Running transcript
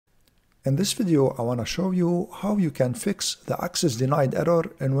In this video, I want to show you how you can fix the access denied error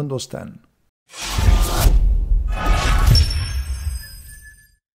in Windows 10.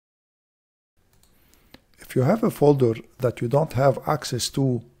 If you have a folder that you don't have access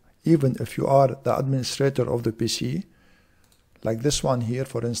to, even if you are the administrator of the PC, like this one here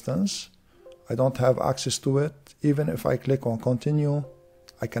for instance, I don't have access to it. Even if I click on continue,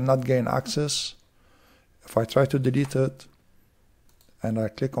 I cannot gain access. If I try to delete it, and I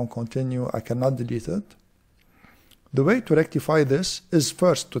click on continue, I cannot delete it. The way to rectify this is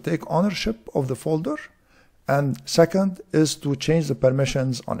first to take ownership of the folder, and second is to change the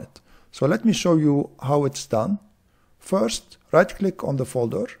permissions on it. So let me show you how it's done. First, right click on the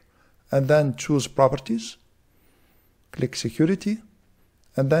folder and then choose properties, click security,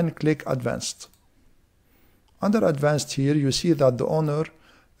 and then click advanced. Under advanced here you see that the owner,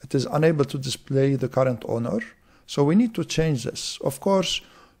 it is unable to display the current owner. So we need to change this. Of course,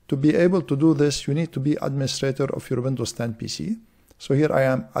 to be able to do this, you need to be administrator of your Windows 10 PC. So here I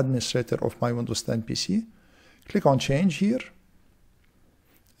am administrator of my Windows 10 PC. Click on change here.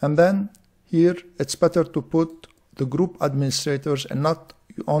 And then here it's better to put the group administrators and not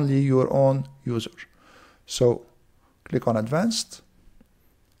only your own user. So click on advanced.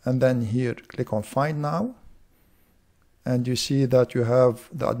 And then here click on find now. And you see that you have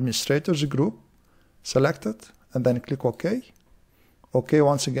the administrators group selected. And then click OK. OK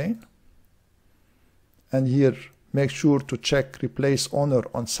once again. And here make sure to check replace owner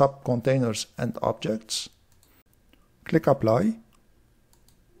on subcontainers and objects. Click apply.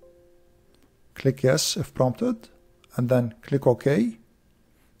 Click yes if prompted. And then click OK.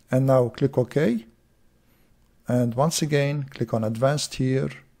 And now click OK. And once again click on advanced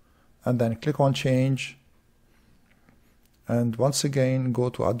here. And then click on change. And once again go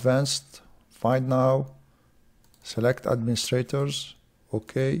to advanced, find now. Select administrators,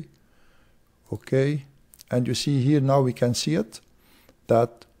 OK, OK, and you see here now we can see it,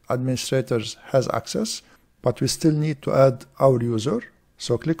 that administrators has access, but we still need to add our user.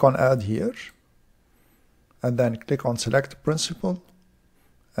 So click on add here, and then click on select principal,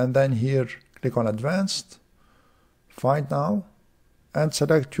 and then here click on advanced, find now, and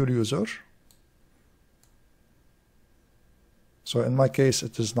select your user. So in my case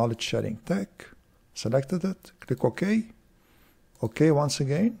it is knowledge sharing tech. Selected it, click OK, OK once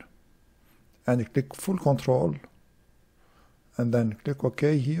again, and click full control, and then click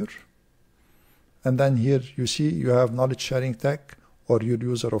OK here, and then here you see you have knowledge sharing tech, or your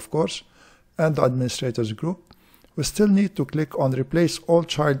user of course, and the administrators group. We still need to click on replace all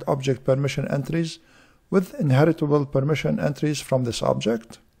child object permission entries with inheritable permission entries from this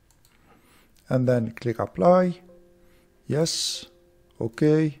object, and then click apply, yes,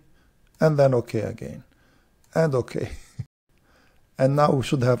 OK, and then OK again, and OK. And now we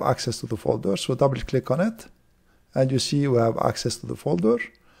should have access to the folder, so double click on it, and you see we have access to the folder,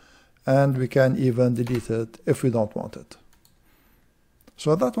 and we can even delete it if we don't want it.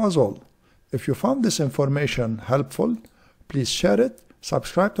 So that was all. If you found this information helpful, please share it,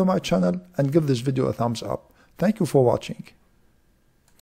 subscribe to my channel, and give this video a thumbs up. Thank you for watching.